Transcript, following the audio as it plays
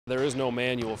there is no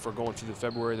manual for going through the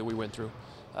February that we went through.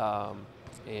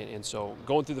 And so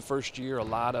going through the first year, a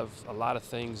lot of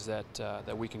things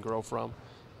that we can grow from.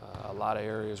 A lot of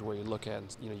areas where you look at,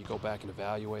 and, you go back and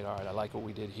evaluate. All right, I like what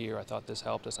we did here. I thought this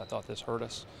helped us. I thought this hurt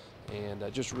us, and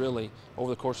just really over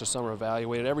the course of summer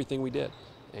evaluated everything we did,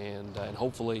 and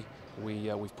hopefully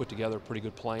we've put together a pretty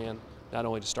good plan, not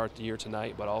only to start the year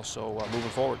tonight, but also moving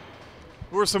forward.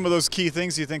 What are some of those key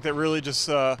things you think that really just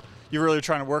you're really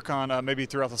trying to work on maybe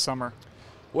throughout the summer?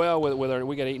 Well,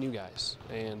 we got 8 new guys,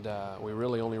 and we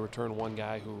really only returned 1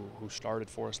 guy who started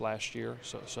for us last year.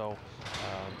 So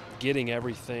getting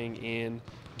everything in,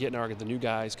 getting the new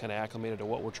guys kind of acclimated to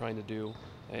what we're trying to do,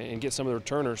 and get some of the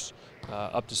returners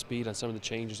up to speed on some of the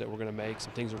changes that we're going to make,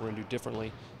 some things that we're going to do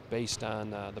differently based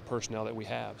on the personnel that we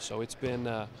have. So it's been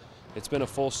a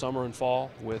full summer and fall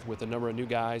with a number of new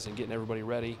guys and getting everybody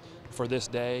ready for this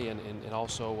day and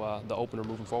also the opener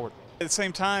moving forward. At the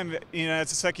same time, it's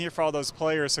the second year for all those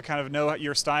players to kind of know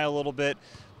your style a little bit,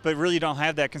 but really you don't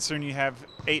have that considering you have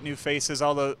 8 new faces.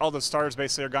 All the starters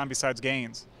basically are gone besides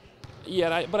Gaines.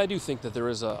 Yeah, but I do think that there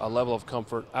is a level of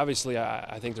comfort. Obviously,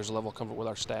 I think there's a level of comfort with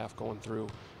our staff going through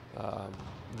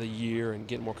the year and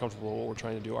getting more comfortable with what we're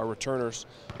trying to do. Our returners,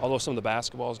 although some of the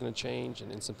basketball is going to change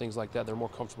and some things like that, they're more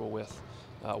comfortable with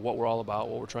what we're all about,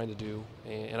 what we're trying to do.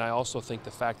 And I also think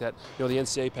the fact that the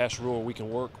NCAA passed a rule we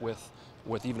can work with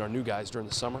even our new guys during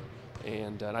the summer,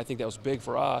 and I think that was big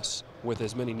for us. With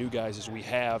as many new guys as we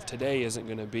have today, isn't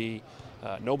going to be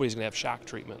nobody's going to have shock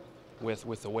treatment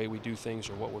with the way we do things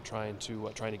or what we're trying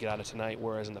to get out of tonight.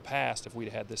 Whereas in the past, if we'd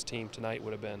had this team tonight,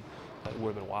 would have been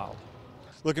wild.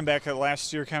 Looking back at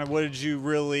last year, kind of what did you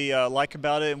really like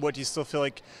about it, and what do you still feel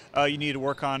like you need to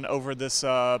work on over this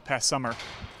past summer?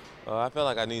 I feel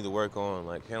like I need to work on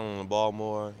handling the ball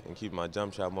more and keeping my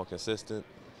jump shot more consistent.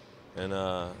 And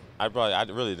I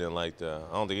really didn't I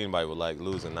don't think anybody would like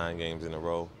losing 9 games in a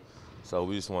row. So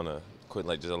we just want to quit,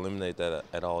 just eliminate that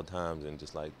at all times and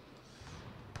just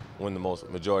win the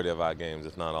majority of our games,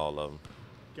 if not all of them.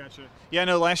 Gotcha. Yeah, I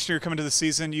know last year coming to the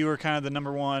season, you were kind of the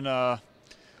 #1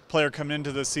 player coming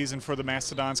into the season for the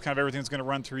Mastodons. Kind of everything's going to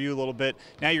run through you a little bit.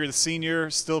 Now you're the senior,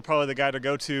 still probably the guy to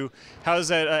go to. How does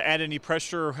that add any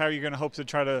pressure, or how are you going to hope to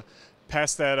try to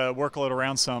pass that workload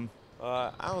around some?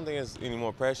 I don't think it's any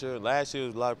more pressure. Last year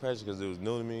was a lot of pressure because it was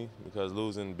new to me, because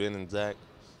losing Ben and Zach.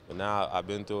 But now I've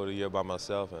been through it a year by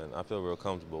myself, and I feel real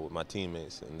comfortable with my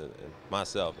teammates and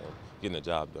myself and getting the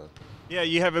job done. Yeah,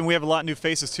 we have a lot of new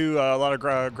faces too. A lot of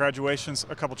graduations,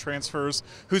 a couple transfers.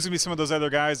 Who's going to be some of those other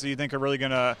guys that you think are really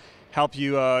going to help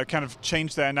you kind of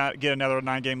change that and not get another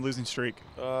 9-game losing streak?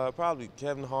 Probably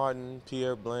Kevin Harden,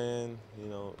 Pierre Bland.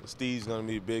 Steve's going to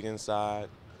be big inside.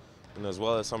 And as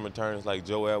well as some returns like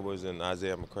Joe Edwards and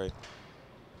Isaiah McCray.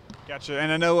 Gotcha.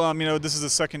 And I know, this is the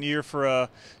second year for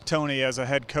Tony as a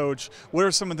head coach. What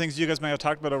are some of the things you guys may have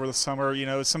talked about over the summer?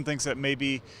 Some things that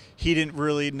maybe he didn't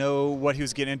really know what he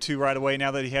was getting into right away.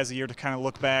 Now that he has a year to kind of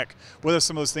look back, what are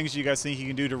some of those things you guys think he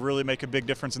can do to really make a big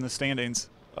difference in the standings?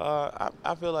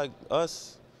 I feel like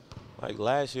us,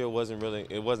 last year it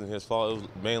wasn't his fault. It was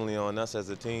mainly on us as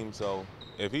a team. So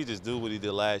if he just do what he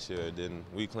did last year, then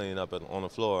we clean up on the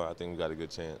floor, I think we got a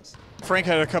good chance. Frank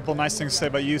had a couple of nice things to say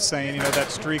about you, saying that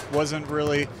streak wasn't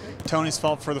really Tony's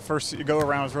fault for the first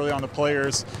go-around. It was really on the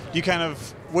players.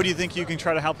 What do you think you can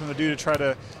try to help them to do to try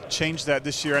to change that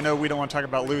this year? I know we don't want to talk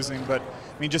about losing, but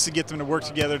just to get them to work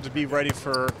together to be ready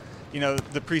for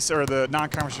the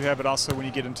non-conference you have, but also when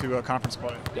you get into a conference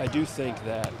play. I do think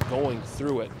that going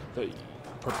through it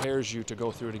prepares you to go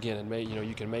through it again, and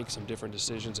you can make some different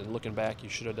decisions, and looking back, you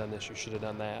should have done this, you should have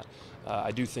done that.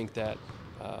 I do think that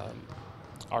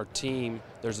our team,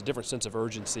 there's a different sense of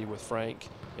urgency with Frank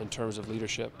in terms of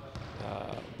leadership,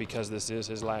 because this is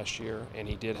his last year, and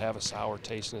he did have a sour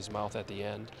taste in his mouth at the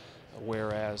end,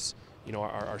 whereas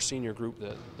our senior group,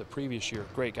 the previous year,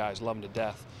 great guys, love them to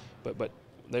death, but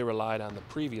they relied on the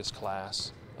previous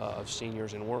class of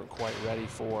seniors and weren't quite ready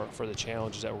for the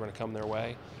challenges that were going to come their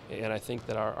way. And I think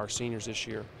that our seniors this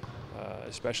year,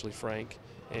 especially Frank,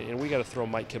 and we got to throw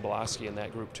Mike Kibolowski in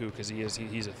that group too, because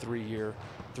he's a three-year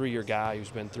guy who's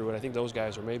been through it. I think those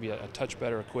guys are maybe a touch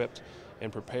better equipped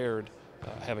and prepared,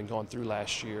 having gone through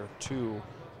last year, to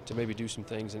maybe do some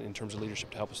things in terms of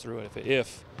leadership to help us through it.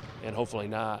 If and hopefully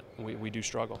not, we do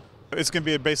struggle. It's going to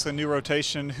be basically a new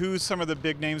rotation. Who's some of the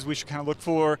big names we should kind of look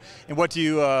for, and what do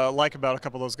you like about a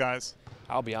couple of those guys?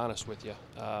 I'll be honest with you.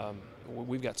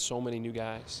 We've got so many new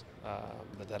guys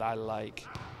that I like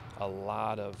a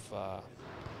lot of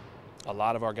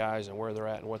our guys and where they're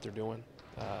at and what they're doing.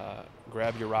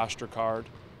 Grab your roster card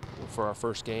for our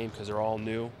first game, because they're all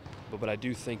new. but I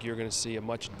do think you're going to see a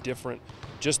much different,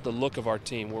 just the look of our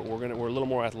team. We're a little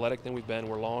more athletic than we've been.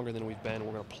 We're longer than we've been.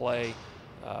 We're going to play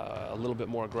a little bit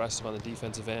more aggressive on the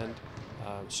defensive end.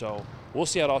 So we'll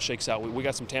see how it all shakes out. We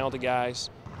got some talented guys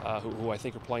who I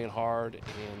think are playing hard,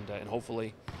 and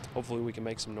hopefully we can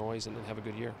make some noise and have a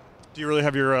good year. Do you really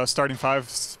have your starting five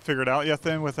figured out yet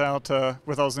then with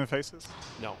those new faces?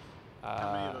 No.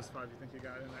 How many of those five do you think you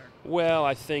got in there? Well,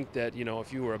 I think that, you know,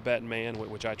 if you were a betting man,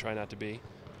 which I try not to be,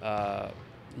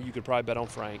 you could probably bet on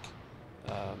Frank.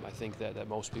 I think that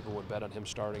most people would bet on him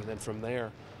starting. And then from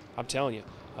there, I'm telling you,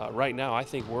 right now I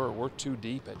think we're too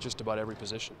deep at just about every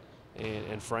position.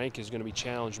 And Frank is going to be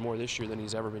challenged more this year than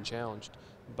he's ever been challenged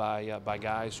by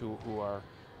guys who are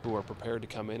prepared to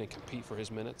come in and compete for his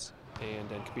minutes and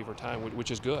compete for time, which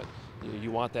is good.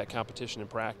 You want that competition in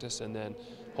practice, and then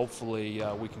hopefully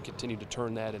we can continue to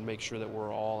turn that and make sure that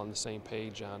we're all on the same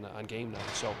page on game night.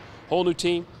 So, whole new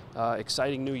team,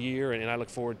 exciting new year, and I look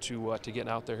forward to getting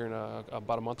out there here in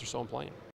about a month or so and playing.